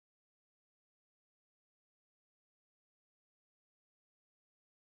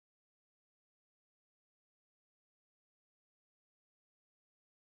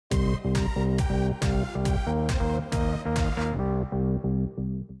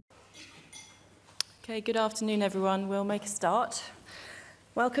Okay, good afternoon, everyone. We'll make a start.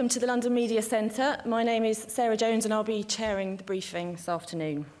 Welcome to the London Media Centre. My name is Sarah Jones and I'll be chairing the briefing this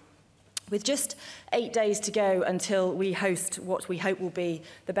afternoon. With just 8 days to go until we host what we hope will be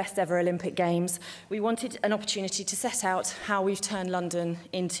the best ever Olympic Games, we wanted an opportunity to set out how we've turned London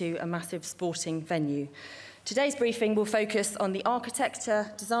into a massive sporting venue. Today's briefing will focus on the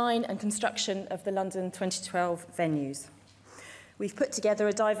architecture, design and construction of the London 2012 venues. We've put together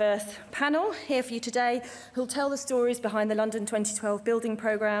a diverse panel here for you today who'll tell the stories behind the London 2012 building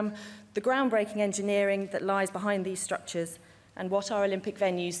programme, the groundbreaking engineering that lies behind these structures, and what our Olympic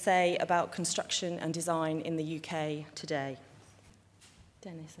venues say about construction and design in the UK today.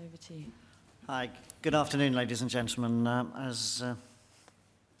 Dennis, over to you. Hi, good afternoon, ladies and gentlemen.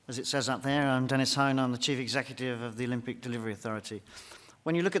 As it says up there, I'm Dennis Hone. I'm the Chief Executive of the Olympic Delivery Authority.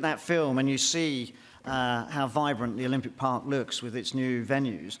 When you look at that film and you see how vibrant the Olympic Park looks with its new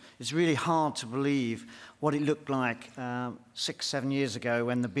venues, it's really hard to believe what it looked like 6-7 years ago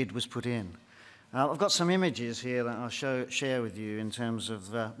when the bid was put in. I've got some images here that I'll share with you in terms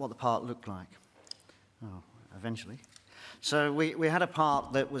of what the park looked like. Eventually. So we had a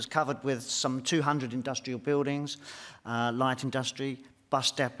park that was covered with some 200 industrial buildings, light industry,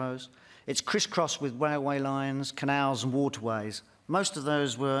 bus depots. It's crisscrossed with railway lines, canals and waterways. Most of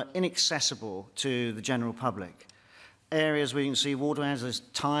those were inaccessible to the general public. Areas where you can see waterways, there's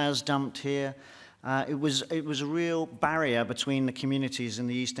tyres dumped here. It was a real barrier between the communities in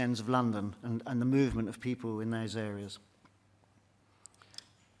the East Ends of London and the movement of people in those areas.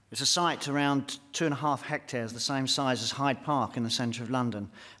 It's a site around 2.5 hectares, the same size as Hyde Park in the centre of London,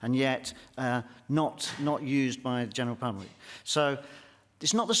 and yet not used by the general public. So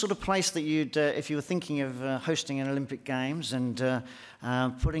it's not the sort of place that you'd, if you were thinking of hosting an Olympic Games and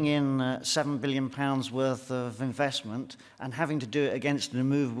putting in £7 billion worth of investment and having to do it against an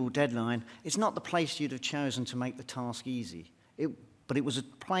immovable deadline, it's not the place you'd have chosen to make the task easy. But it was a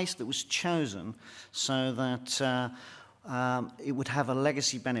place that was chosen so that it would have a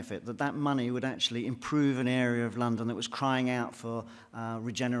legacy benefit, that money would actually improve an area of London that was crying out for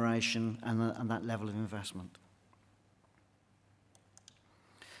regeneration and that level of investment.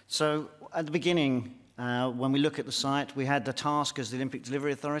 So at the beginning, when we look at the site, we had the task as the Olympic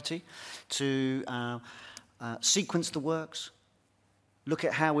Delivery Authority to sequence the works, look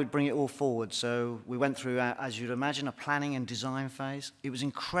at how we'd bring it all forward. So we went through, as you'd imagine, a planning and design phase. It was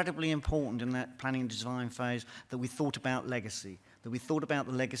incredibly important in that planning and design phase that we thought about legacy, that we thought about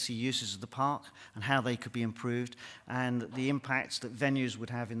the legacy uses of the park and how they could be improved and the impacts that venues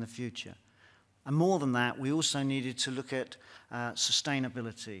would have in the future. And more than that, we also needed to look at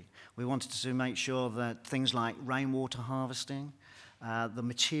sustainability. We wanted to make sure that things like rainwater harvesting, the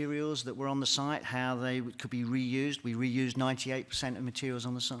materials that were on the site, how they could be reused. We reused 98% of materials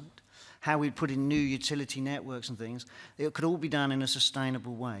on the site. How we'd put in new utility networks and things. It could all be done in a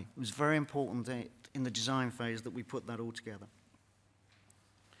sustainable way. It was very important that in the design phase that we put that all together.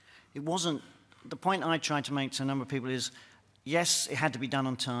 It wasn't, the point I tried to make to a number of people is, yes, it had to be done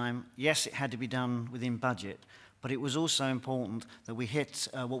on time. Yes, it had to be done within budget. But it was also important that we hit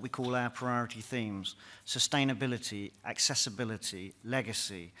what we call our priority themes: sustainability, accessibility,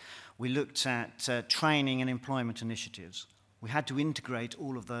 legacy. We looked at training and employment initiatives. We had to integrate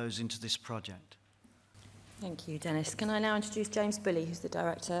all of those into this project. Thank you, Dennis. Can I now introduce James Bully, who's the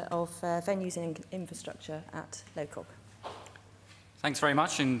Director of Venues and Infrastructure at LOCOG. Thanks very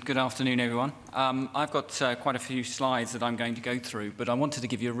much and good afternoon, everyone. I've got quite a few slides that I'm going to go through, but I wanted to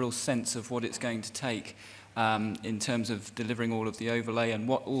give you a real sense of what it's going to take in terms of delivering all of the overlay and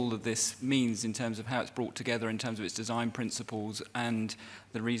what all of this means in terms of how it's brought together in terms of its design principles and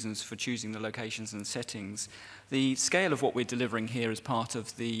the reasons for choosing the locations and settings. The scale of what we're delivering here as part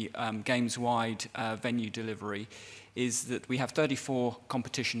of the Games-wide venue delivery is that we have 34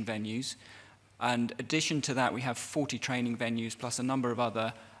 competition venues. And in addition to that, we have 40 training venues plus a number of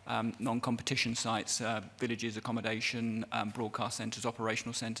other non-competition sites, villages, accommodation, broadcast centres,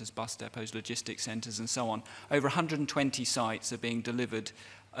 operational centres, bus depots, logistics centres, and so on. Over 120 sites are being delivered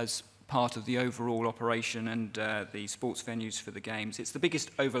as part of the overall operation and the sports venues for the Games. It's the biggest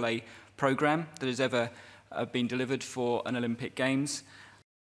overlay programme that has ever been delivered for an Olympic Games.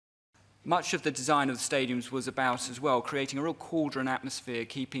 Much of the design of the stadiums was about, as well, creating a real cauldron atmosphere,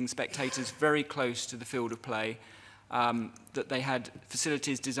 keeping spectators very close to the field of play, that they had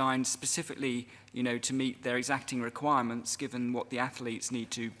facilities designed specifically, to meet their exacting requirements, given what the athletes need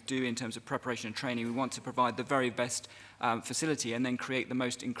to do in terms of preparation and training. We want to provide the very best facility and then create the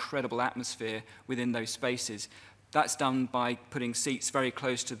most incredible atmosphere within those spaces. That's done by putting seats very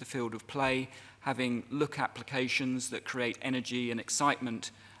close to the field of play, having look applications that create energy and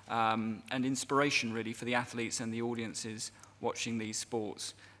excitement and inspiration, really, for the athletes and the audiences watching these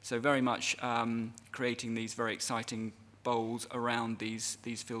sports. So very much creating these very exciting bowls around these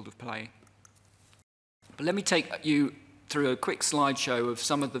field of play. But let me take you through a quick slideshow of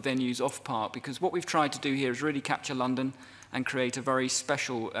some of the venues off park, because what we've tried to do here is really capture London and create a very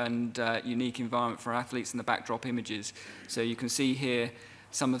special and unique environment for athletes in the backdrop images. So you can see here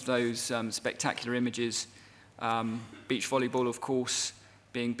some of those spectacular images. Beach volleyball, of course,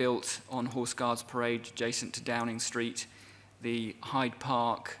 being built on Horse Guards Parade adjacent to Downing Street. The Hyde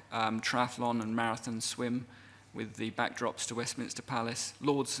Park triathlon and marathon swim with the backdrops to Westminster Palace.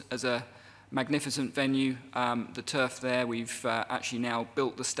 Lord's as a magnificent venue. The turf there, we've actually now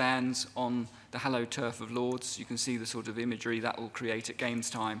built the stands on the hallowed turf of Lord's. You can see the sort of imagery that will create at games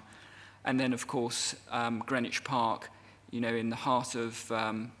time. And then, of course, Greenwich Park, you know, in the heart of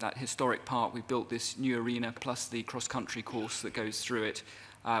that historic park, we built this new arena plus the cross-country course that goes through it.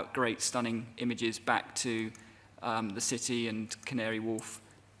 Great, stunning images back to the city and Canary Wharf,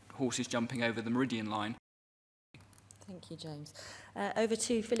 horses jumping over the Meridian line. Thank you, James. Over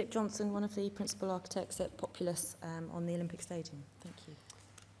to Philip Johnson, one of the principal architects at Populous on the Olympic Stadium. Thank you.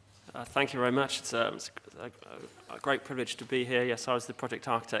 Thank you very much. It's a great privilege to be here. Yes, I was the project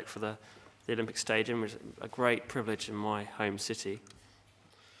architect for the Olympic Stadium, which is a great privilege in my home city.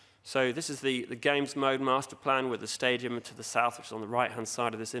 So this is the Games Mode master plan with the stadium to the south, which is on the right-hand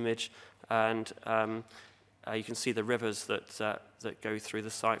side of this image. And you can see the rivers that go through the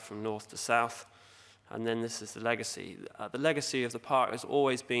site from north to south. And then this is the legacy. The legacy of the park has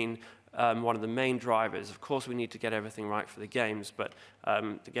always been one of the main drivers. Of course, we need to get everything right for the Games, but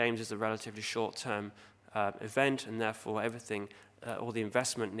the Games is a relatively short-term event, and therefore everything, all the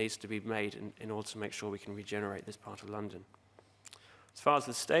investment needs to be made in order to make sure we can regenerate this part of London. As far as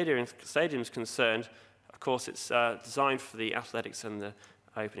the stadium is concerned, of course, it's designed for the athletics and the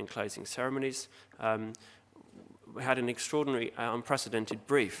opening and closing ceremonies. We had an extraordinary, unprecedented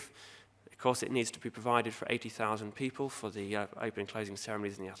brief. Of course, it needs to be provided for 80,000 people for the opening and closing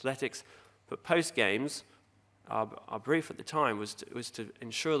ceremonies in the athletics. But post-Games, our brief at the time was to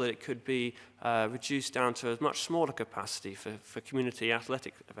ensure that it could be reduced down to a much smaller capacity for community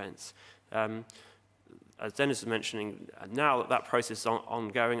athletic events. As Dennis was mentioning, now that process is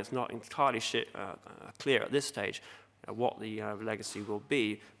ongoing, it's not entirely clear at this stage what the legacy will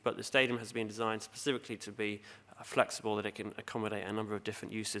be, but the stadium has been designed specifically to be flexible, that it can accommodate a number of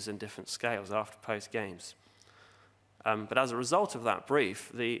different uses and different scales after post-Games. But as a result of that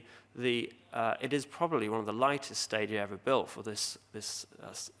brief, it is probably one of the lightest stadia ever built for this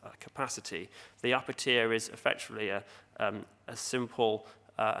capacity. The upper tier is effectively a simple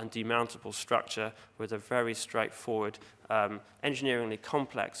and demountable structure with a very straightforward, engineeringly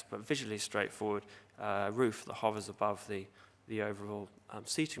complex but visually straightforward roof that hovers above the overall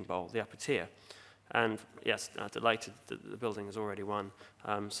seating bowl, the upper tier. And yes, delighted that the building has already won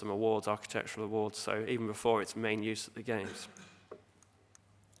some awards, architectural awards, so even before its main use at the Games.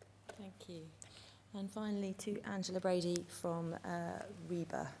 Thank you. And finally to Angela Brady from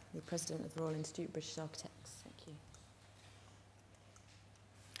RIBA, the President of the Royal Institute of British Architects. Thank you.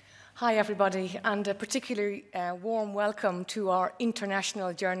 Hi everybody, and a particularly warm welcome to our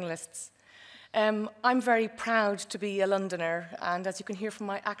international journalists. I'm very proud to be a Londoner, and as you can hear from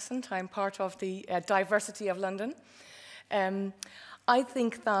my accent, I'm part of the diversity of London. I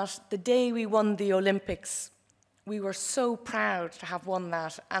think that the day we won the Olympics, we were so proud to have won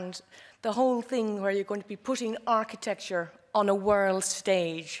that, and the whole thing where you're going to be putting architecture on a world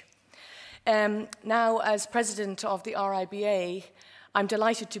stage. Now, as president of the RIBA, I'm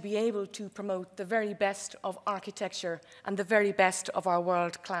delighted to be able to promote the very best of architecture and the very best of our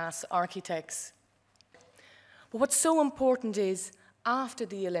world-class architects. But what's so important is, after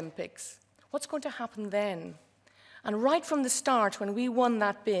the Olympics, what's going to happen then? And right from the start, when we won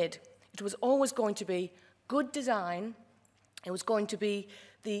that bid, it was always going to be good design, it was going to be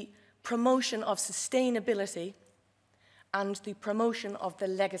the promotion of sustainability, and the promotion of the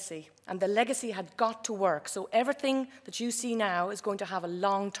legacy. And the legacy had got to work. So everything that you see now is going to have a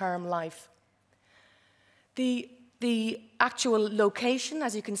long-term life. The actual location,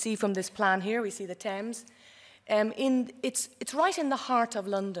 as you can see from this plan here, we see the Thames. It's right in the heart of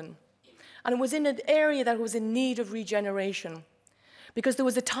London. And it was in an area that was in need of regeneration. Because there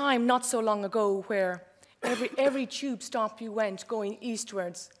was a time not so long ago where every tube stop you went going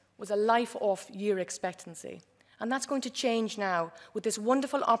eastwards was a life-off year expectancy. And that's going to change now with this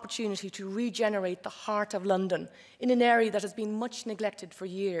wonderful opportunity to regenerate the heart of London in an area that has been much neglected for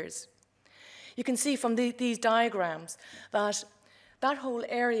years. You can see from these diagrams that that whole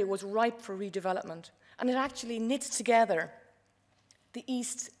area was ripe for redevelopment, and it actually knits together the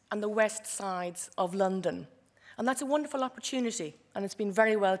east and the west sides of London. And that's a wonderful opportunity, and it's been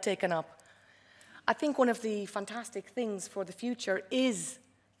very well taken up. I think one of the fantastic things for the future is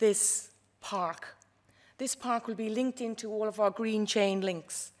this park. This park will be linked into all of our green chain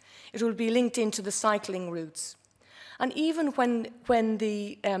links. It will be linked into the cycling routes. And even when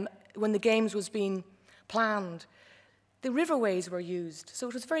the Games was being planned, the riverways were used. So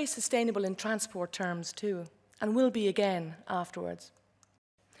it was very sustainable in transport terms too, and will be again afterwards.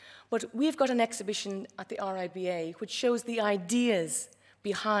 But we've got an exhibition at the RIBA which shows the ideas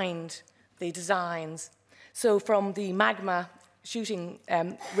behind the designs. So from the magma shooting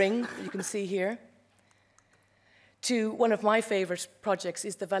ring that you can see here, to one of my favourite projects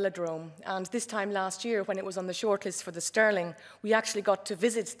is the Velodrome. And this time last year, when it was on the shortlist for the Stirling, we actually got to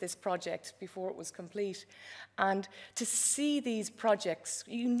visit this project before it was complete. And to see these projects,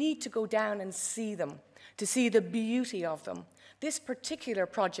 you need to go down and see them, to see the beauty of them. This particular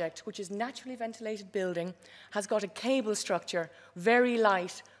project, which is a naturally ventilated building, has got a cable structure, very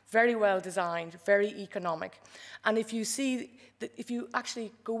light, very well designed, very economic. And if you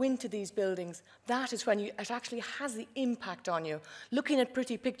actually go into these buildings, that is when it actually has the impact on you. Looking at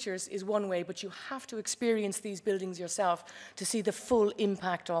pretty pictures is one way, but you have to experience these buildings yourself to see the full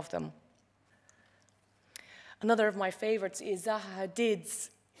impact of them. Another of my favorites is Zaha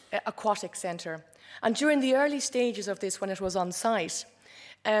Hadid's aquatic centre. And during the early stages of this, when it was on site,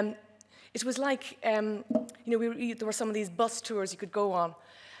 it was like, there were some of these bus tours you could go on.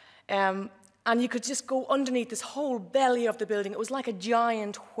 And you could just go underneath this whole belly of the building. It was like a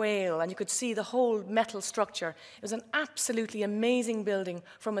giant whale, and you could see the whole metal structure. It was an absolutely amazing building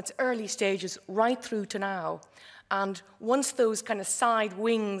from its early stages right through to now. And once those kind of side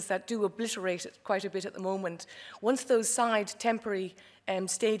wings that do obliterate it quite a bit at the moment, once those side temporary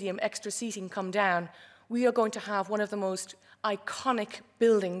stadium extra seating come down, we are going to have one of the most iconic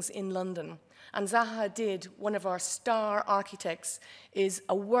buildings in London. And Zaha Hadid, one of our star architects, is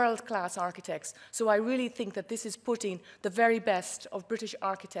a world-class architect. So I really think that this is putting the very best of British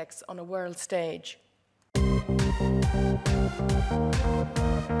architects on a world stage.